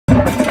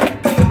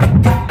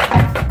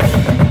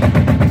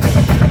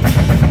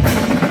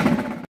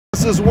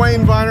is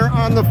Wayne Viner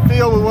on the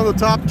field with one of the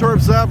top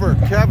Terps ever,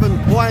 Kevin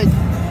Plank.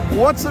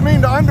 What's it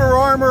mean to Under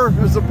Armour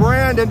as a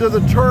brand and to the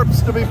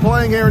Terps to be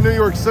playing here in New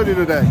York City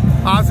today?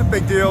 It's a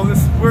big deal.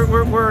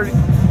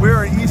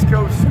 We're an East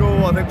Coast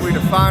school. I think we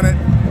define it.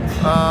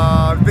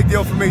 Big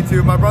deal for me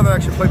too. My brother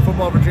actually played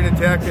football at Virginia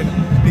Tech,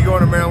 and me going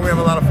to Maryland, we have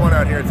a lot of fun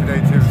out here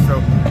today too.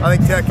 So I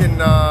think Tech and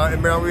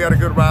Maryland, we had a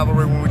good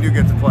rivalry when we do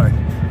get to play.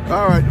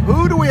 All right,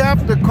 who do we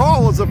have to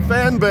call as a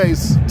fan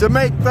base to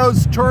make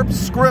those Terps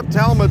script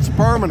helmets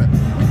permanent?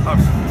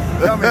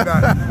 Tell me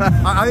about it.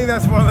 I think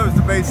that's one of those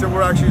debates that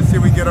we're actually see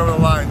we get over the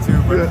line too.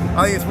 But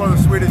I think it's one of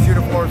the sweetest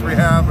uniforms we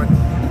have, and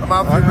I'm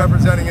obviously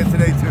representing it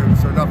today too.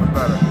 So nothing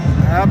better.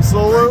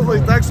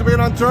 Absolutely. Thanks for being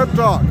on Terp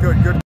Talk.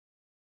 Good.